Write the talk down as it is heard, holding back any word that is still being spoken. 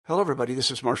Hello, everybody. This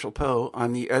is Marshall Poe.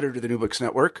 I'm the editor of the New Books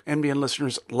Network. NBN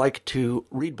listeners like to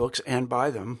read books and buy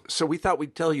them. So we thought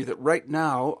we'd tell you that right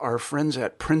now, our friends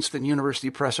at Princeton University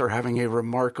Press are having a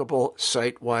remarkable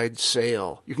site-wide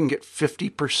sale. You can get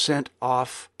 50%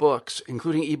 off books,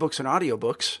 including ebooks and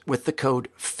audiobooks, with the code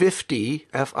 50,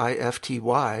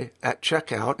 F-I-F-T-Y, at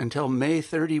checkout until May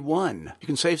 31. You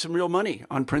can save some real money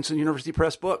on Princeton University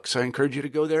Press books. I encourage you to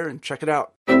go there and check it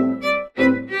out.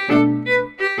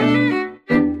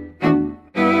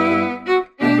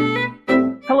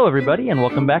 Hello, everybody, and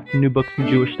welcome back to New Books in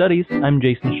Jewish Studies. I'm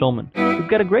Jason Schulman. We've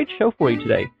got a great show for you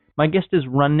today. My guest is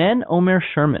Ronen Omer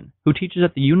Sherman, who teaches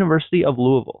at the University of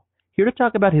Louisville, here to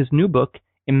talk about his new book,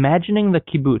 Imagining the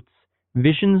Kibbutz,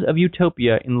 Visions of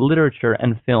Utopia in Literature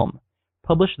and Film,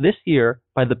 published this year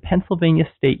by the Pennsylvania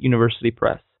State University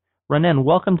Press. Ronen,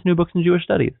 welcome to New Books in Jewish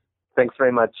Studies. Thanks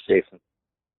very much, Jason.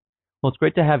 Well, it's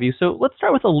great to have you. So let's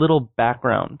start with a little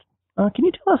background. Can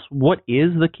you tell us what is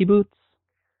the kibbutz?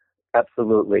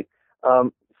 Absolutely.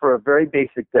 For a very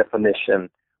basic definition,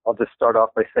 I'll just start off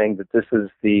by saying that this is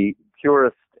the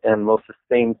purest and most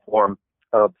sustained form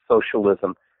of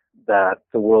socialism that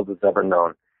the world has ever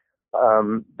known.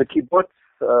 The kibbutz,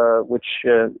 which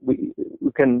we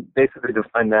can basically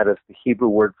define that as the Hebrew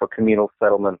word for communal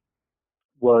settlement,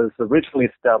 was originally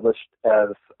established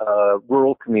as a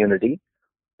rural community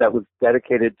that was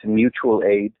dedicated to mutual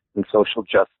aid and social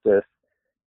justice.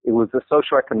 It was a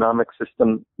socioeconomic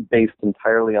system based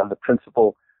entirely on the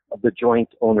principle of the joint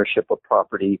ownership of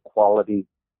property, equality,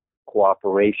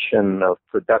 cooperation of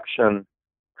production,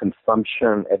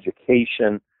 consumption,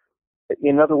 education.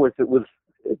 In other words, it was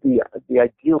the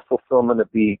ideal fulfillment of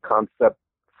the concept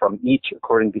from each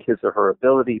according to his or her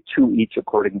ability to each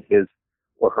according to his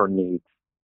or her needs.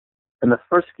 And the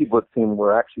first kibbutzim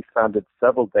were actually founded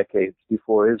several decades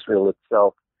before Israel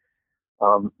itself.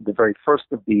 The very first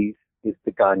of these is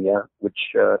Degania,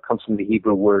 which comes from the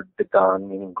Hebrew word Dagan,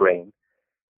 meaning grain,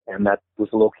 and that was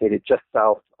located just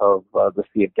south of the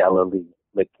Sea of Galilee,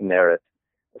 Lake Kinneret,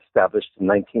 established in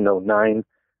 1909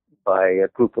 by a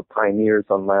group of pioneers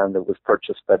on land that was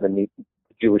purchased by the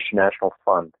Jewish National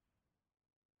Fund.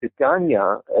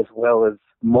 Degania, as well as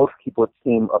most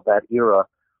kibbutzim of that era,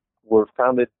 were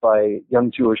founded by young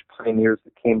Jewish pioneers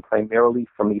that came primarily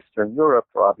from Eastern Europe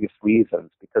for obvious reasons,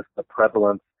 because of the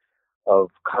prevalence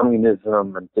of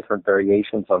communism and different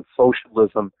variations on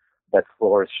socialism that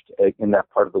flourished in that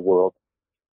part of the world.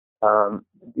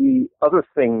 The other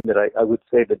thing that I would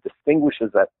say that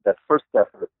distinguishes that first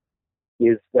effort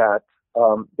is that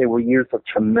they were years of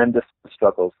tremendous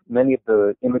struggles. Many of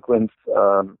the immigrants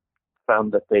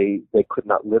found that they could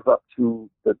not live up to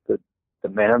the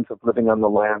demands of living on the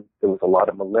land. There was a lot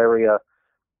of malaria.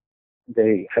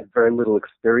 They had very little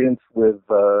experience with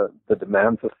the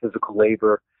demands of physical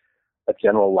labor, a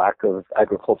general lack of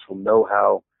agricultural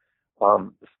know-how,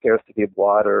 the scarcity of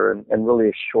water, and really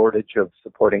a shortage of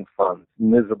supporting funds,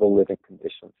 miserable living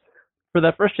conditions. For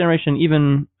that first generation,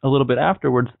 even a little bit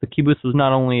afterwards, the kibbutz was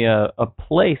not only a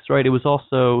place, right? It was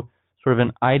also sort of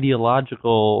an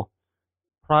ideological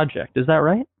project. Is that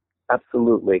right?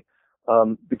 Absolutely.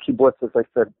 The kibbutz, as I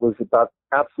said, was about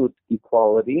absolute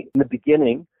equality in the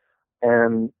beginning,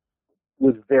 and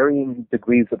with varying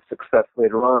degrees of success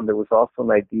later on. There was also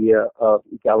an idea of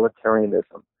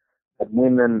egalitarianism, that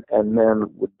women and men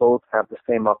would both have the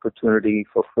same opportunity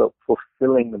for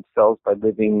fulfilling themselves by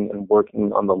living and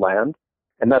working on the land.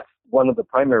 And that's one of the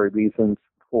primary reasons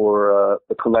for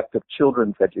the collective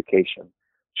children's education.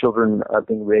 Children are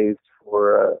being raised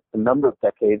for a number of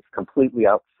decades completely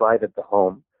outside of the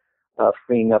home,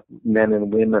 freeing up men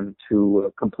and women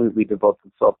to completely devote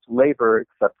themselves to labor,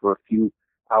 except for a few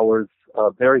hours,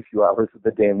 very few hours of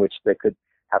the day in which they could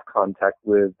have contact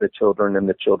with the children in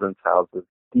the children's houses.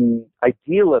 The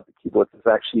ideal of the kibbutz is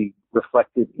actually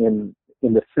reflected in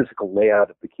the physical layout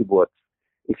of the kibbutz.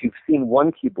 If you've seen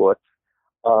one kibbutz,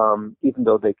 even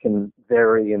though they can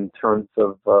vary in terms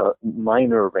of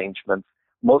minor arrangements,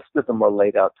 most of them are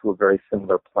laid out to a very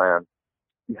similar plan.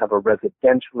 You have a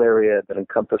residential area that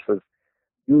encompasses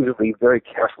usually very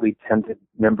carefully tended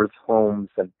members' homes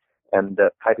and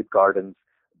private gardens.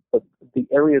 But the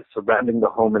areas surrounding the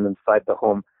home and inside the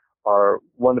home are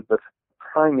one of the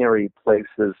primary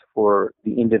places for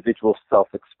the individual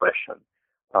self-expression,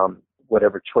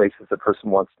 whatever choices a person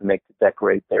wants to make to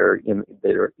decorate their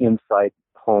inside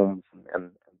homes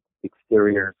and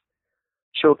exteriors.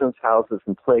 Children's houses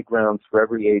and playgrounds for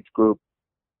every age group.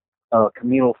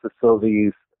 Communal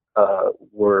facilities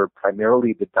were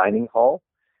primarily the dining hall,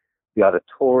 the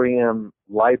auditorium,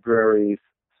 libraries,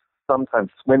 sometimes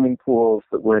swimming pools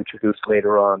that were introduced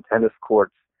later on, tennis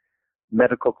courts,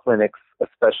 medical clinics,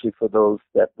 especially for those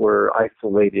that were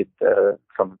isolated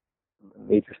from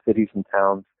major cities and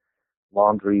towns,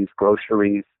 laundries,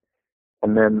 groceries,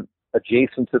 and then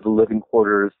adjacent to the living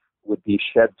quarters would be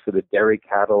sheds for the dairy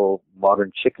cattle,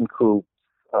 modern chicken coops,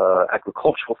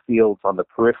 agricultural fields on the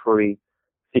periphery,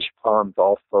 fish ponds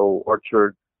also,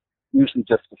 orchards, usually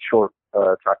just a short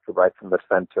tractor ride from the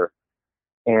center.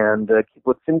 And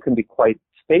kibbutzim can be quite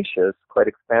spacious, quite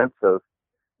expansive.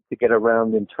 To get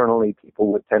around internally,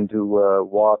 people would tend to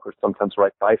walk or sometimes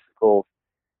ride bicycles.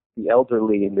 The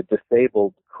elderly and the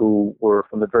disabled, who were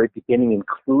from the very beginning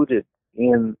included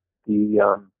in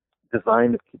the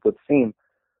design of kibbutzim,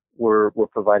 were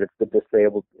provided for the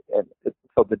disabled. And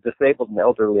so the disabled and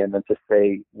elderly, I meant to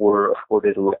say, were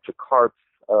afforded electric carts,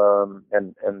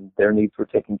 and their needs were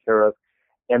taken care of.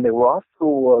 And they were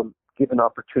also given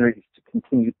opportunities to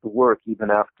continue to work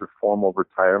even after formal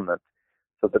retirement,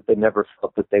 so that they never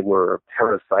felt that they were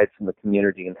parasites in the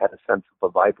community and had a sense of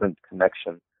a vibrant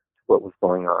connection to what was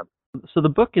going on. So the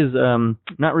book is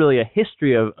not really a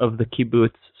history of the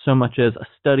kibbutz so much as a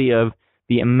study of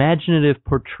the imaginative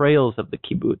portrayals of the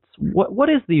kibbutz. What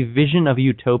is the vision of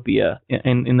utopia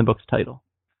in the book's title?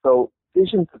 So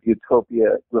visions of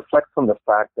utopia reflects on the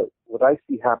fact that what I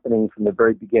see happening from the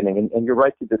very beginning, and you're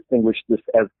right to distinguish this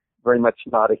as very much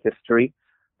not a history.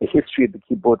 The history of the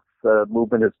kibbutz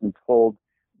movement has been told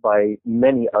by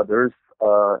many others,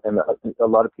 and a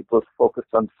lot of people have focused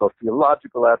on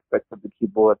sociological aspects of the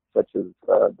kibbutz, such as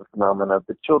the phenomena of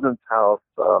the children's house,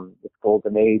 its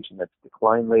golden age and its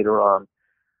decline later on,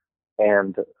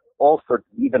 and all sorts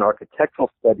of even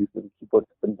architectural studies of the kibbutz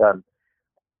have been done.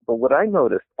 But what I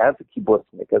noticed as a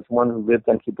kibbutznik, as one who lived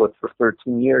on kibbutz for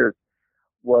 13 years,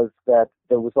 was that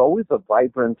there was always a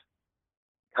vibrant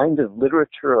kind of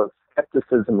literature of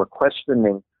skepticism or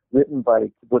questioning written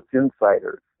by kibbutz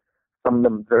insiders, some of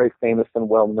them very famous and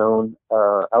well-known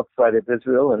outside of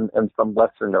Israel, and some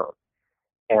lesser known.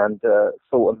 And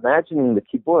so imagining the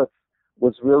kibbutz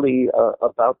was really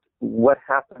about what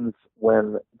happens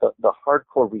when the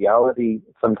hardcore reality,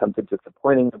 sometimes the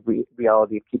disappointing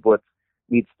reality of kibbutz,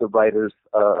 meets the writer's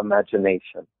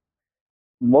imagination.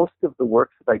 Most of the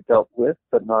works that I dealt with,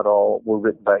 but not all, were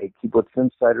written by kibbutz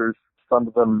insiders, some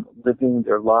of them living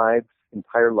their lives,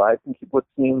 entire lives in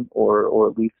kibbutzim, or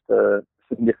at least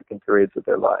significant periods of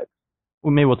their lives.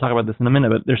 Well, maybe we'll talk about this in a minute,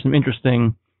 but there's some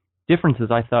interesting differences,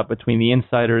 I thought, between the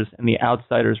insiders and the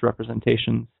outsiders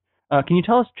representations. Can you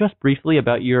tell us just briefly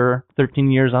about your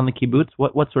 13 years on the kibbutz?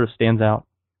 What sort of stands out?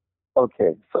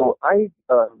 Okay, so I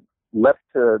left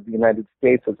the United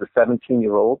States as a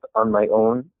 17-year-old on my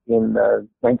own in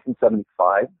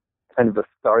 1975, kind of a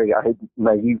starry-eyed,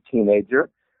 naive teenager.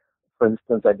 For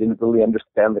instance, I didn't really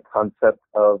understand the concept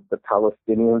of the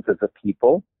Palestinians as a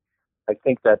people. I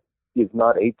think that is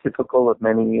not atypical of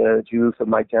many Jews of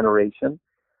my generation.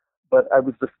 But I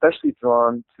was especially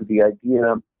drawn to the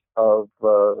idea of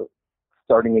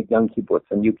starting a young kibbutz,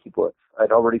 a new kibbutz.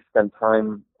 I'd already spent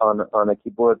time on a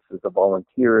kibbutz as a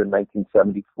volunteer in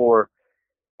 1974.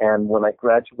 And when I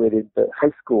graduated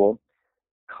high school,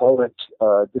 college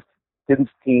just didn't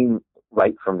seem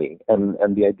right for me. And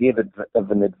the idea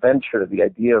of an adventure, the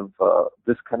idea of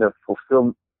this kind of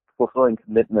fulfilling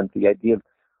commitment, the idea of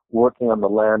working on the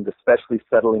land, especially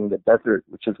settling the desert,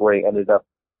 which is where I ended up,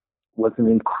 was an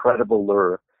incredible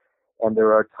lure. And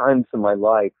there are times in my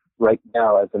life right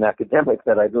now as an academic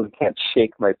that I really can't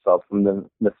shake myself from the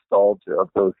nostalgia of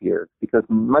those years, because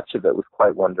much of it was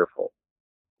quite wonderful.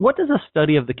 What does a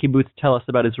study of the kibbutz tell us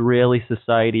about Israeli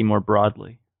society more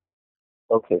broadly?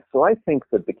 Okay, so I think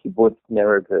that the kibbutz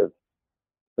narrative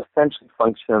essentially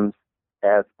functions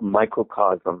as a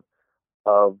microcosm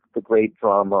of the great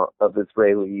drama of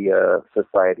Israeli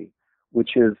society,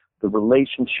 which is the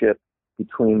relationship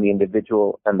between the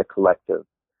individual and the collective,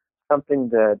 something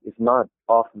that is not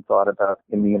often thought about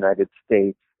in the United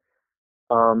States.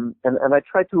 And I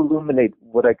try to illuminate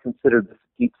what I consider this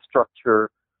deep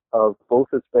structure of both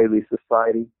Israeli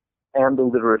society and the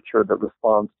literature that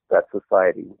responds to that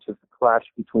society, which is the clash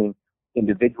between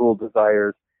individual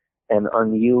desires and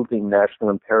unyielding national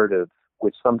imperatives,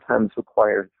 which sometimes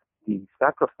requires the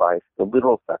sacrifice, the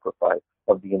literal sacrifice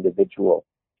of the individual.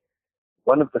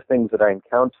 One of the things that I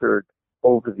encountered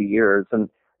over the years, and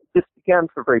this began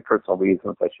for very personal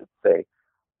reasons, I should say,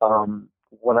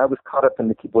 when I was caught up in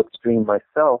the kibbutz dream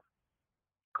myself,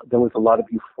 there was a lot of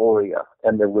euphoria,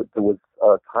 and there was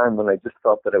a time when I just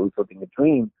felt that I was living a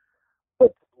dream.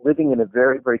 But living in a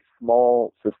very, very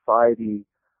small society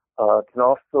can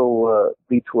also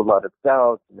lead to a lot of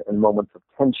doubt and moments of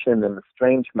tension and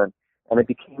estrangement. And I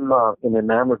became an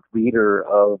enamored reader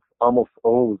of Amos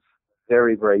Oz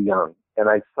very, very young. And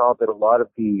I saw that a lot of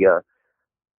the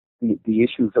the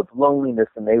issues of loneliness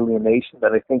and alienation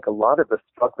that I think a lot of us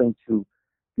struggling to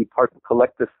be part of the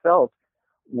collective felt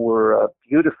were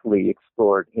beautifully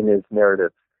explored in his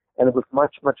narratives. And it was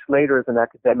much, much later as an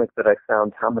academic that I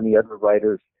found how many other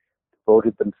writers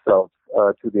devoted themselves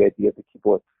to the idea of the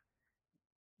kibbutz.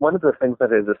 One of the things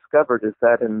that I discovered is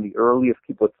that in the earliest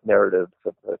kibbutz narratives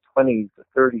of the 20s, the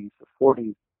 30s, the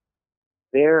 40s,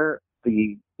 there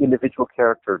the individual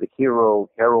character, the hero,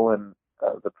 heroine,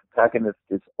 the protagonist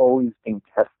is always being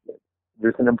tested.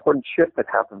 There's an important shift that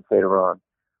happens later on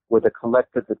where the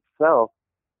collective itself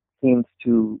seems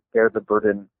to bear the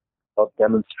burden of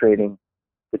demonstrating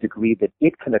the degree that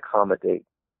it can accommodate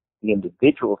the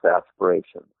individual's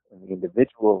aspirations and the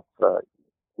individual's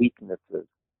weaknesses.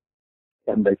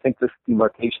 And I think this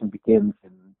demarcation begins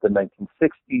in the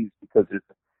 1960s because there's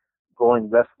a growing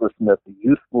restlessness, the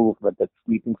youth movement that's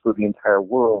sweeping through the entire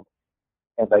world.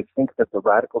 And I think that the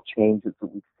radical changes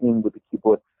that we've seen with the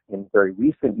kibbutz in very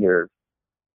recent years,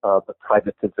 the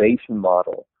privatization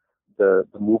model, the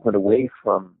movement away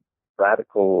from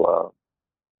radical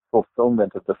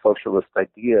fulfillment of the socialist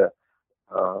idea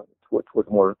toward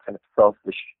more kind of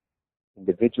selfish,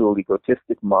 individual,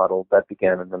 egotistic model that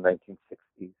began in the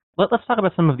 1960s. Let's talk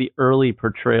about some of the early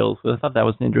portrayals. I thought that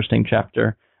was an interesting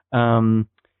chapter.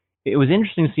 It was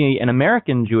interesting to see an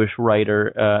American Jewish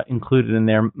writer included in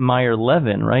there, Meyer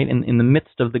Levin, right? In the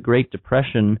midst of the Great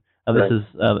Depression, this is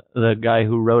the guy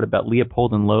who wrote about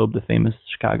Leopold and Loeb, the famous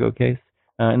Chicago case.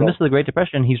 In the midst of the Great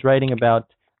Depression, he's writing about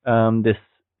this,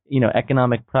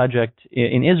 economic project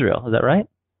in Israel. Is that right?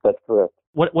 That's correct.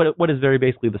 What is very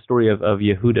basically the story of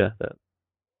Yehuda?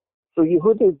 So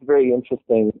Yehuda is very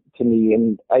interesting to me,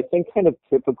 and I think kind of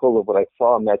typical of what I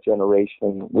saw in that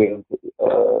generation with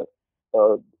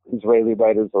Israeli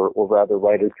writers, or rather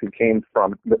writers who came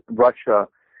from Russia.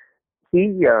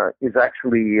 He is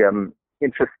actually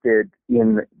interested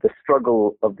in the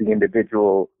struggle of the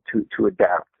individual to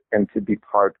adapt and to be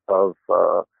part of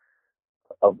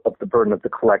the burden of the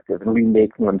collective and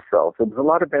remaking themselves. There was a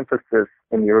lot of emphasis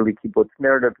in the early kibbutz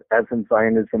narrative, as in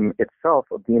Zionism itself,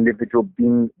 of the individual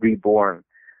being reborn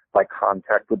by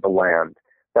contact with the land.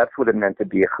 That's what it meant to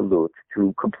be a chalut,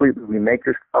 to completely remake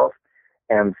yourself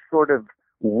and sort of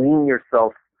wean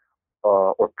yourself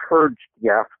or purge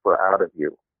diaspora out of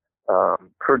you,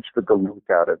 purge the galut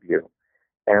out of you.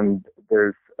 And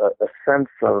there's a sense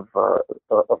of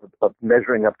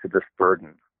measuring up to this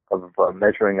burden, of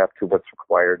measuring up to what's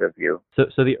required of you.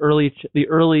 So the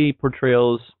early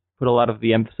portrayals put a lot of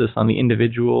the emphasis on the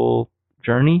individual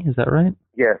journey. Is that right?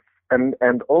 Yes, and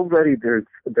already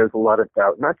there's a lot of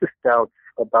doubt, not just doubts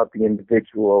about the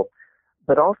individual,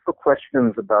 but also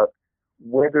questions about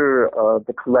whether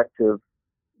the collective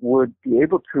would be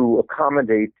able to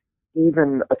accommodate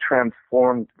even a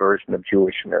transformed version of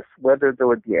Jewishness, whether there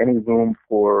would be any room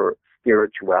for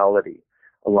spirituality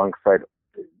alongside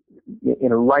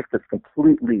in a life that's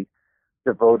completely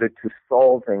devoted to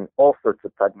solving all sorts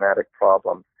of pragmatic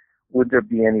problems. Would there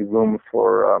be any room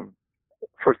for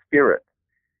spirit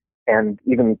and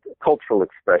even cultural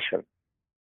expression?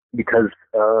 Because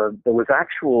there was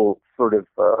actual sort of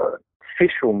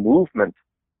official movement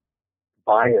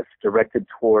bias directed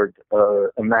toward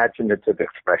imaginative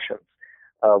expressions.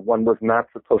 One was not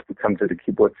supposed to come to the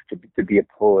kibbutz to be a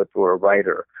poet or a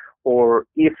writer. Or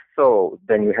if so,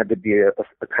 then you had to be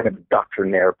a kind of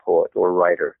doctrinaire poet or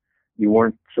writer. You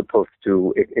weren't supposed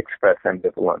to express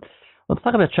ambivalence. Let's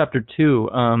talk about chapter 2.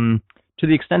 To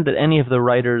the extent that any of the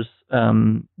writers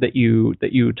that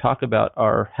you talk about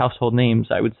are household names,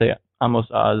 I would say Amos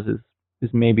Oz is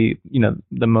maybe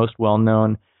the most well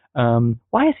known.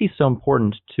 Why is he so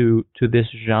important to this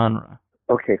genre?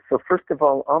 Okay, so first of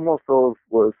all, Amos Oz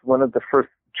was one of the first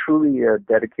truly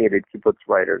dedicated kibbutz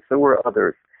writers. There were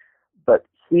others, but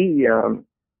he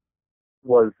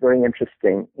was very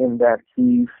interesting in that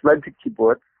he fled to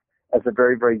kibbutz as a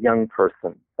very, very young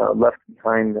person, left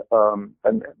behind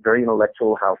a very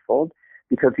intellectual household,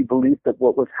 because he believed that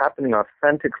what was happening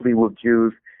authentically with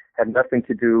Jews had nothing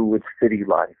to do with city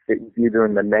life. It was either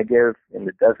in the Negev, in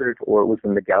the desert, or it was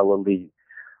in the Galilee.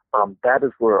 That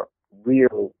is where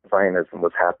real Zionism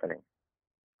was happening.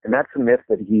 And that's a myth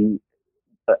that he,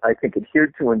 I think,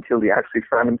 adhered to until he actually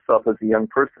found himself as a young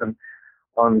person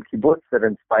on kibbutz that,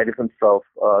 in spite of himself,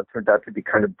 turned out to be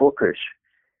kind of bookish.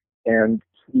 And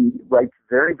he writes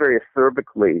very, very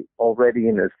acerbically already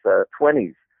in his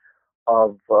 20s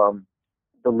of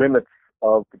the limits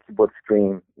of the kibbutz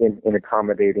dream in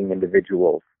accommodating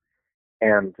individuals,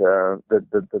 and the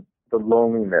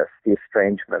loneliness, the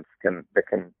estrangements that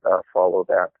can follow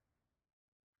that.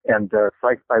 And so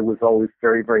I was always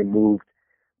very, very moved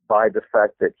by the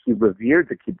fact that he revered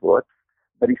the kibbutz,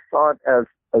 but he saw it as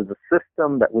as a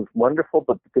system that was wonderful,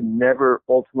 but could never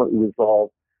ultimately resolve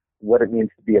what it means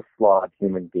to be a flawed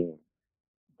human being.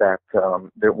 That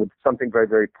there was something very,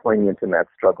 very poignant in that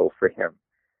struggle for him.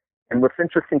 And what's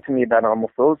interesting to me about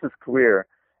Amos Oz's career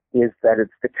is that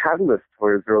it's the catalyst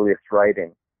for his earliest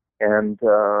writing. And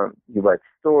he writes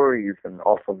stories and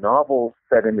also novels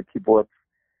set in the kibbutz.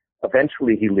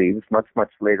 Eventually he leaves, much,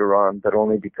 much later on, but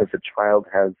only because a child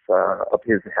of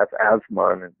his has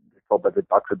asthma, and they're told by the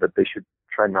doctor that they should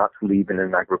try not to leave in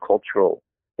an agricultural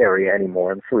area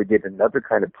anymore. And so he did another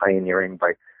kind of pioneering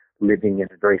by living in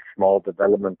a very small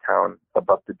development town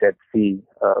above the Dead Sea,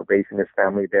 raising his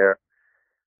family there.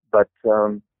 But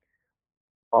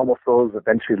Amos Oz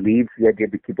eventually leaves the idea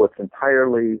of the kibbutz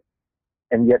entirely,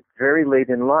 and yet very late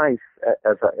in life,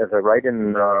 as I write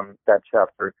in that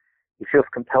chapter, he feels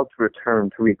compelled to return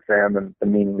to re-examine the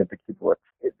meaning of the kibbutz.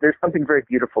 There's something very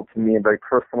beautiful to me and very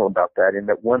personal about that, in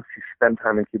that once you spend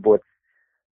time in kibbutz,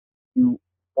 you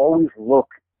always look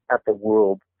at the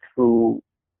world through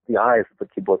the eyes of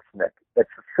the kibbutznik. That's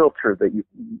a filter that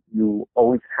you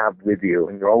always have with you,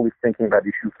 and you're always thinking about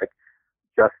issues like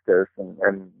justice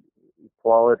and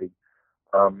equality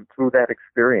through that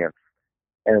experience.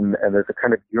 And there's a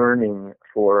kind of yearning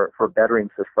for bettering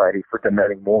society, for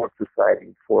demanding more of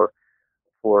society, for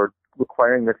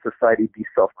requiring that society be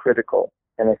self-critical.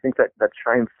 And I think that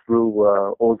shines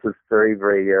through Oz's very,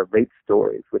 very late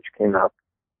stories, which came out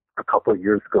a couple of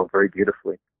years ago very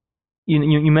beautifully.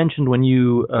 You mentioned when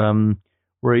you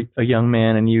were a young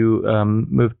man and you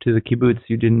moved to the kibbutz,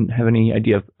 you didn't have any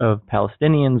idea of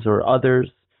Palestinians or others.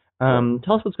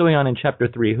 Tell us what's going on in Chapter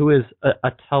 3. Who is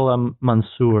Atala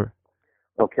Mansour?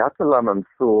 Okay, Atala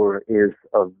Mansour is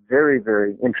a very,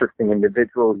 very interesting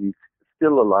individual. He's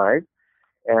still alive,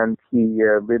 and he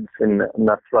lives in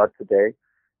Nasrat today.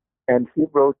 And he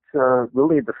wrote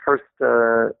really the first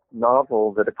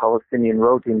novel that a Palestinian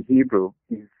wrote in Hebrew.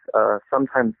 He's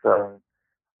sometimes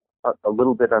a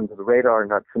little bit under the radar,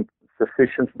 not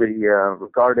sufficiently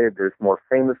regarded. There's more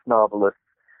famous novelists.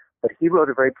 But he wrote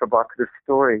a very provocative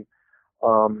story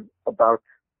about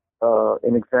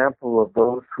an example of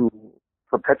those who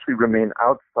perpetually remain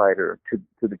outsider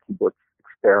to the kibbutz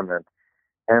experiment.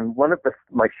 And one of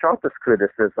my sharpest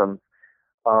criticisms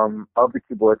of the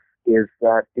kibbutz is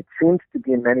that it seems to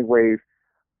be in many ways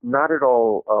not at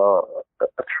all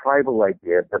a tribal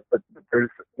idea, but there's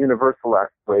universal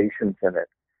aspirations in it.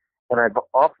 And I've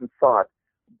often thought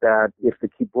that if the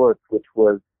kibbutz, which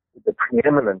was the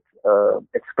preeminent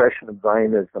expression of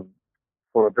Zionism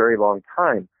for a very long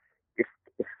time,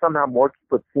 if somehow more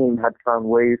kibbutzim had found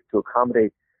ways to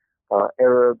accommodate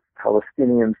Arabs,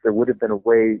 Palestinians, there would have been a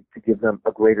way to give them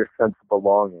a greater sense of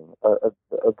belonging,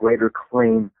 a greater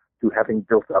claim to having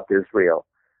built up Israel,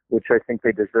 which I think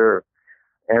they deserve.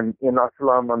 And in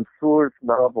Atala Mansour's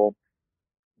novel,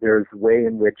 there's a way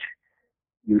in which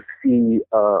you see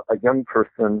a young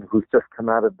person who's just come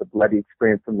out of the bloody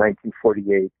experience of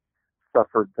 1948,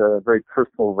 suffered very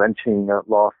personal, wrenching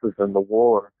losses in the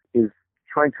war, is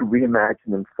trying to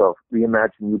reimagine himself,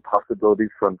 reimagine new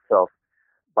possibilities for himself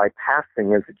by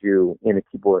passing as a Jew in a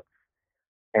kibbutz.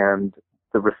 And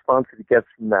the response that he gets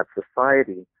from that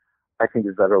society, I think,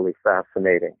 is utterly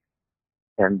fascinating.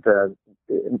 And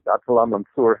Atala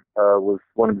Mansour was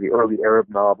one of the early Arab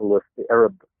novelists, the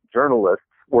Arab journalists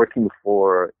working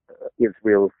for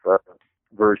Israel's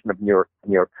version of New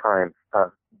York Times,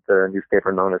 the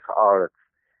newspaper known as Haaretz.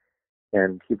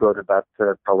 And he wrote about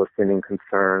Palestinian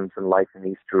concerns and life in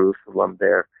East Jerusalem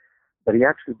there. But he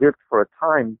actually lived for a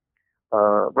time,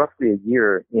 roughly a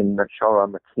year, in Sha'ar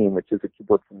HaMakim, which is a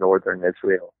kibbutz in northern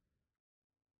Israel.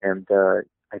 And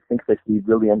I think that he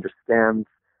really understands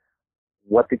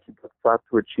what the kibbutz sought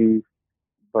to achieve,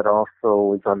 but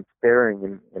also is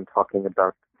unsparing in talking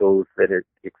about those that it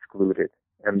excluded.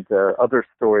 And other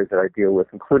stories that I deal with,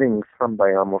 including some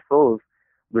by Amos Oz,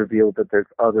 reveal that there's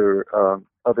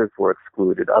others were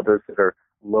excluded, others that are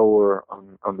lower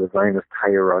on the Zionist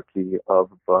hierarchy of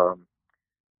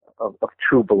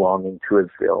true belonging to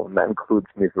Israel, and that includes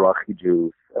Mizrahi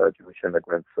Jews, Jewish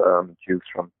immigrants, Jews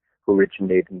who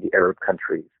originate in the Arab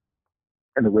countries,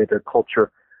 and the way their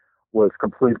culture was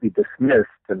completely dismissed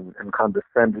and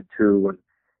condescended to, and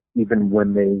even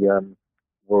when they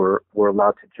were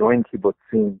allowed to join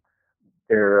kibbutzim,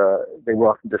 they were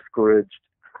often discouraged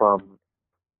from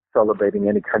celebrating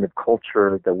any kind of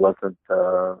culture that wasn't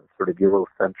sort of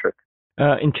Eurocentric.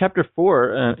 In Chapter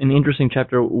 4, an interesting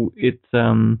chapter,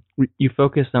 you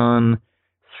focus on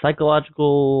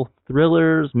psychological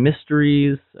thrillers,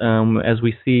 mysteries, as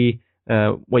we see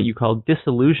what you call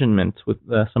disillusionment with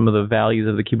some of the values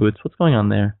of the kibbutz. What's going on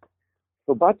there?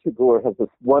 So Bat Yagur has this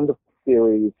wonderful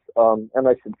series, and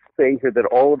I should say here that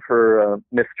all of her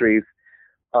mysteries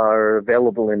are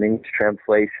available in English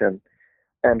translation.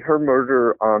 And her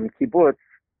murder on kibbutz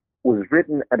was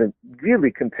written at a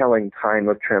really compelling time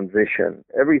of transition.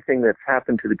 Everything that's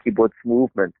happened to the kibbutz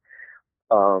movement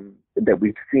that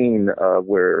we've seen,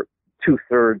 where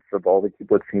 2/3 of all the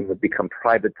kibbutzim have become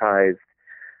privatized,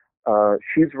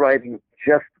 she's writing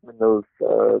just when those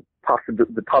the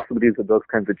possibilities of those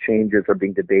kinds of changes are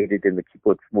being debated in the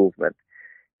kibbutz movement,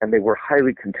 and they were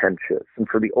highly contentious. And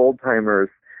for the old timers,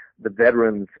 the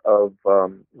veterans of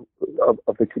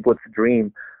the kibbutz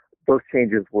dream, those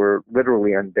changes were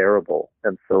literally unbearable.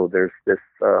 And so there's this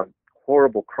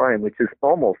horrible crime, which is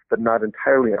almost but not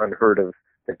entirely unheard of,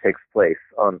 that takes place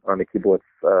on a kibbutz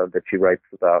that she writes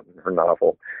about in her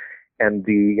novel. And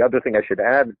the other thing I should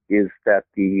add is that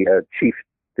the chief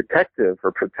detective,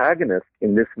 her protagonist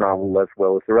in this novel, as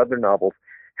well as her other novels,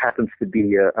 happens to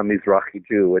be a Mizrahi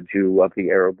Jew, a Jew of the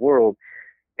Arab world.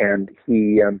 And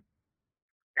he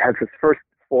has his first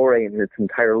foray in his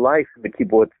entire life in the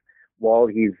kibbutz while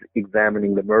he's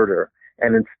examining the murder.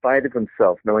 And in spite of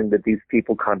himself, knowing that these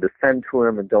people condescend to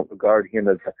him and don't regard him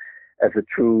as a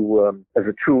true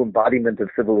embodiment of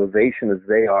civilization as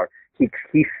they are,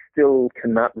 he still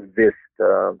cannot resist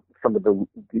some of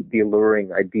the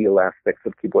alluring ideal aspects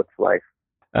of kibbutz life.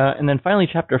 And then finally,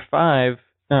 chapter 5,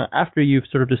 after you've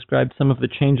sort of described some of the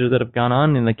changes that have gone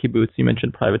on in the kibbutz, you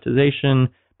mentioned privatization,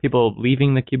 people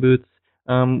leaving the kibbutz.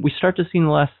 We start to see in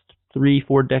the last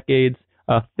 3-4 decades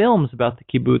films about the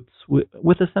kibbutz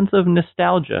with a sense of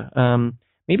nostalgia.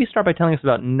 Maybe start by telling us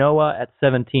about Noah at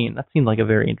 17. That seemed like a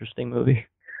very interesting movie.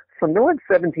 So Noah at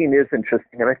 17 is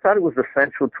interesting, and I thought it was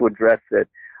essential to address it.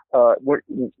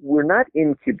 We're not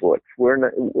in kibbutz.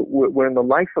 We're in the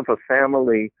life of a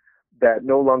family that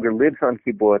no longer lives on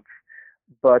kibbutz,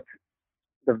 but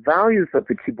the values of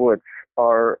the kibbutz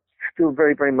are still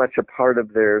very, very much a part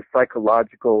of their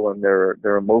psychological and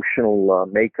their emotional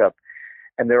makeup.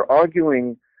 And they're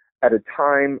arguing at a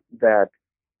time that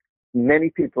many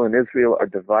people in Israel are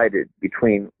divided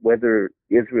between whether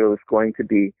Israel is going to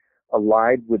be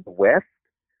allied with the West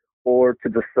or to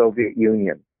the Soviet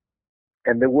Union.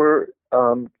 And there were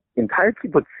entire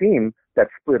kibbutzim that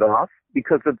split off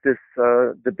because of this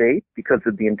debate, because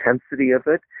of the intensity of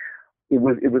it. It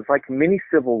was like a mini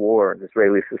civil war in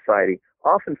Israeli society,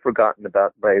 often forgotten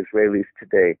about by Israelis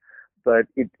today. But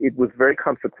it was very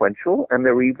consequential, and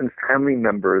there were even family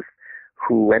members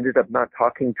who ended up not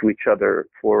talking to each other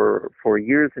for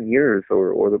years and years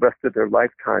or the rest of their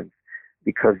lifetimes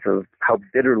because of how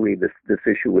bitterly this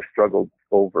issue was struggled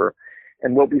over.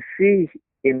 And what we see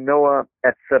in Noah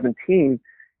at 17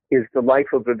 is the life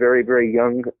of a very, very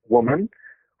young woman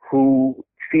who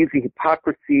sees the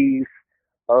hypocrisies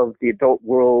of the adult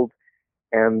world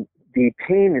and the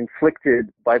pain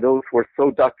inflicted by those who are so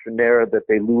doctrinaire that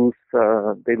they lose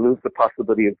the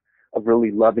possibility of really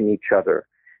loving each other.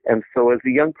 And so as a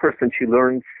young person, she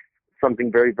learns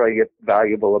something very, very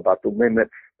valuable about the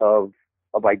limits of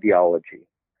ideology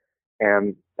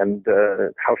and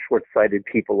how short-sighted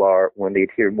people are when they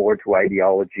adhere more to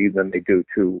ideology than they do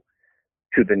to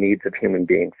the needs of human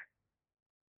beings.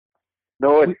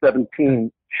 Noah at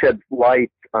 17 sheds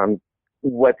light on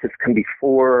what has come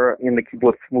before in the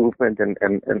kibbutz movement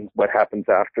and what happens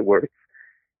afterwards.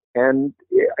 And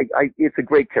it's a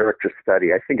great character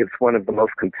study. I think it's one of the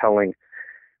most compelling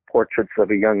portraits of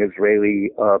a young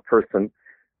Israeli person,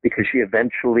 because she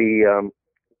eventually,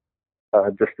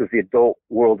 just as the adult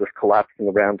world is collapsing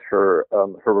around her,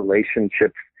 her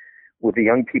relationships with the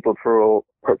young people of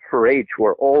her age, who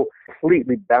are all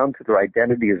completely bound to their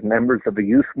identity as members of the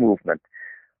youth movement,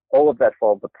 all of that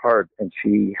falls apart, and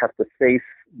she has to face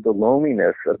the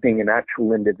loneliness of being an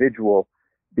actual individual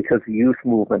because the youth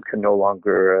movement can no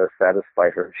longer satisfy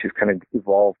her. She's kind of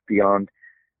evolved beyond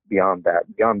that,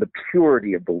 beyond the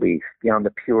purity of belief, beyond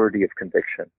the purity of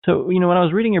conviction. So, when I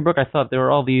was reading your book, I thought there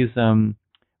were all these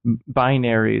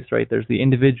binaries, right? There's the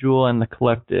individual and the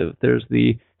collective. There's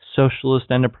the socialist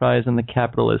enterprise and the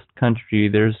capitalist country.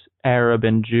 There's Arab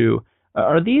and Jew.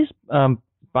 Are these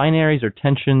binaries or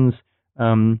tensions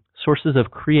sources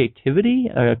of creativity?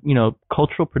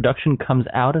 Cultural production comes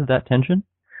out of that tension?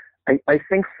 I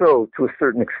think so, to a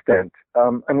certain extent.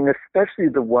 Especially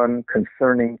the one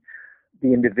concerning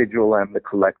the individual and the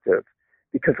collective,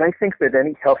 because I think that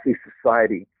any healthy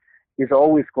society is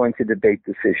always going to debate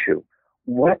this issue.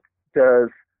 What does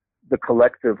the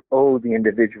collective owe the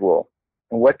individual,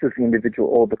 and what does the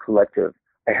individual owe the collective?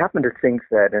 I happen to think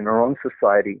that in our own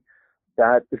society,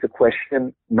 that is a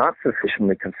question not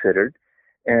sufficiently considered.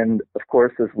 And of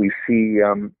course, as we see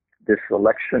this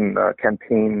election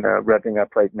campaign revving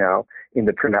up right now in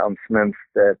the pronouncements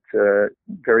that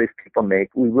various people make,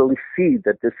 we really see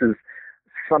that this is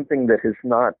something that has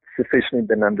not sufficiently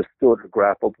been understood or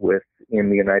grappled with in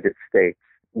the United States.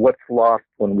 What's lost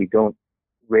when we don't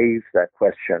raise that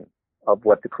question of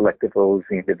what the collective owes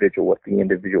the individual, what the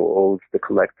individual owes the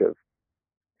collective?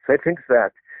 So I think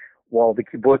that while the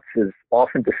kibbutz is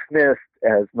often dismissed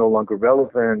as no longer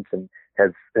relevant and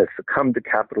has succumbed to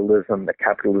capitalism, that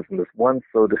capitalism is won,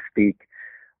 so to speak,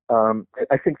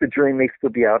 I think the jury may still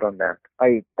be out on that.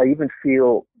 I even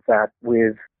feel that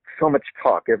with so much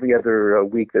talk, every other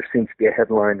week there seems to be a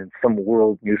headline in some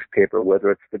world newspaper, whether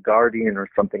it's The Guardian or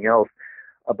something else,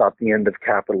 about the end of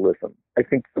capitalism. I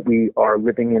think that we are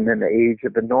living in an age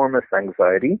of enormous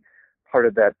anxiety, part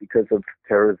of that because of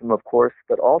terrorism, of course,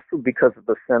 but also because of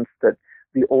the sense that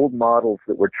the old models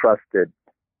that were trusted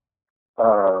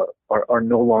are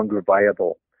no longer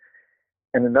viable.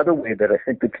 And another way that I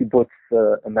think the kibbutz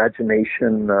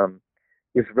imagination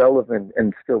is relevant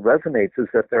and still resonates is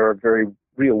that there are very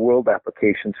real-world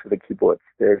applications for the kibbutz.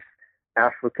 There's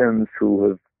Africans who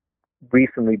have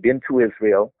recently been to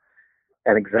Israel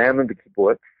and examined the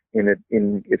kibbutz in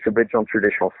its original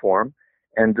traditional form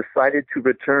and decided to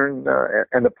return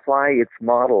and apply its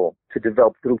model to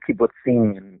develop little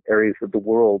kibbutzim in areas of the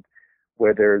world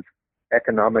where there's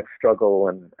economic struggle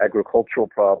and agricultural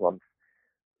problems.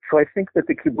 So I think that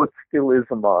the kibbutz still is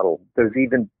a model. There's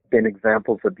even been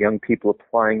examples of young people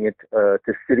applying it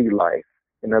to city life.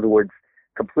 In other words,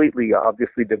 completely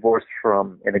obviously divorced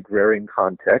from an agrarian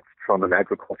context, from an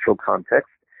agricultural context,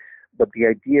 but the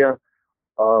idea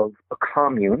of a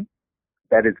commune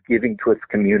that is giving to its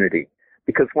community.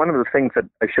 Because one of the things that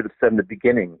I should have said in the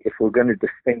beginning, if we're going to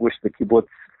distinguish the kibbutz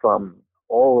from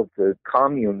all of the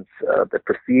communes that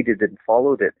preceded and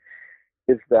followed it,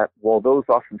 is that while those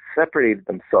often separated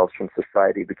themselves from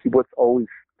society, the kibbutz always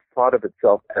thought of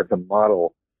itself as a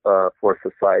model for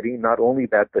society. Not only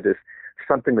that, but as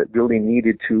something that really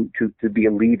needed to be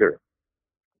a leader,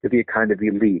 to be a kind of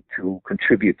elite, to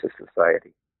contribute to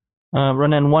society.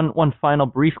 Ronen, one final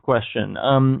brief question.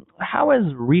 How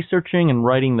has researching and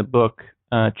writing the book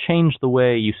changed the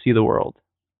way you see the world?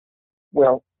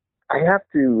 Well, I have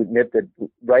to admit that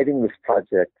writing this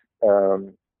project,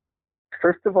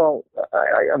 first of all,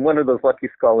 I'm one of those lucky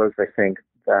scholars, I think,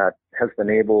 that has been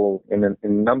able, in a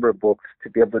number of books, to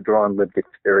be able to draw on lived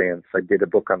experience. I did a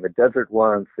book on the desert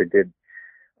once. I did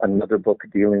another book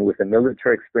dealing with a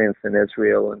military experience in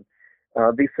Israel. And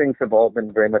these things have all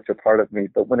been very much a part of me.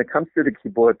 But when it comes to the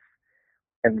kibbutz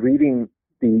and reading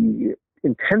the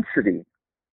intensity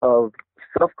of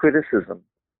self-criticism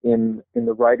in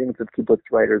the writings of kibbutz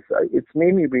writers, it's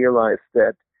made me realize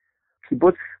that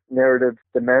kibbutz narratives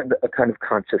demand a kind of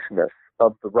consciousness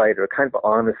of the writer, a kind of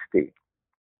honesty,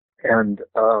 and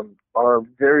are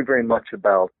very, very much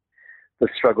about the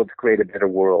struggle to create a better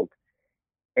world.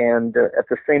 And at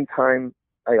the same time,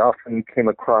 I often came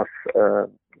across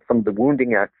some of the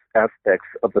wounding aspects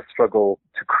of the struggle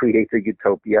to create a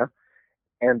utopia,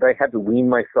 and I had to wean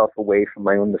myself away from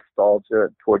my own nostalgia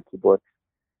toward kibbutz.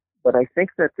 But I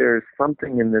think that there's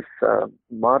something in this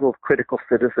model of critical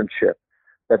citizenship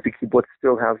that the kibbutz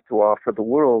still has to offer the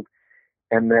world,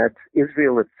 and that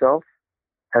Israel itself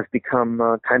has become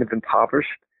kind of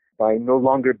impoverished by no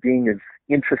longer being as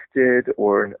interested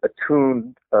or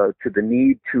attuned to the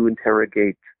need to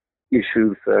interrogate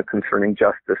issues concerning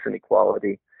justice and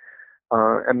equality,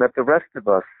 and that the rest of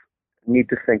us need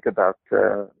to think about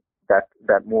that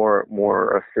more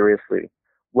seriously.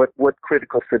 What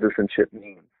critical citizenship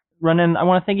means. Ronen, I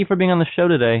want to thank you for being on the show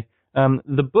today.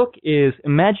 The book is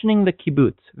Imagining the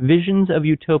Kibbutz, Visions of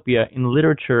Utopia in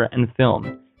Literature and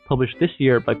Film, published this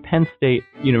year by Penn State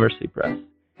University Press.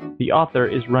 The author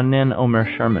is Ronen Omer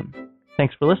Sherman.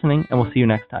 Thanks for listening, and we'll see you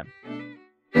next time.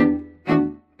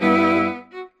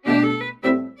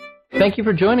 Thank you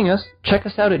for joining us. Check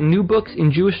us out at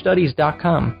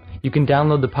newbooksinjewishstudies.com. You can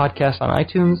download the podcast on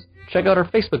iTunes, check out our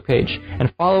Facebook page,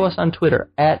 and follow us on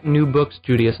Twitter at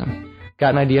newbooksjudaism.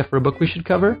 Got an idea for a book we should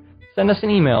cover? Send us an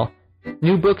email,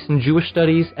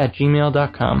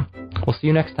 newbooksinjewishstudies@gmail.com. We'll see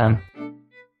you next time.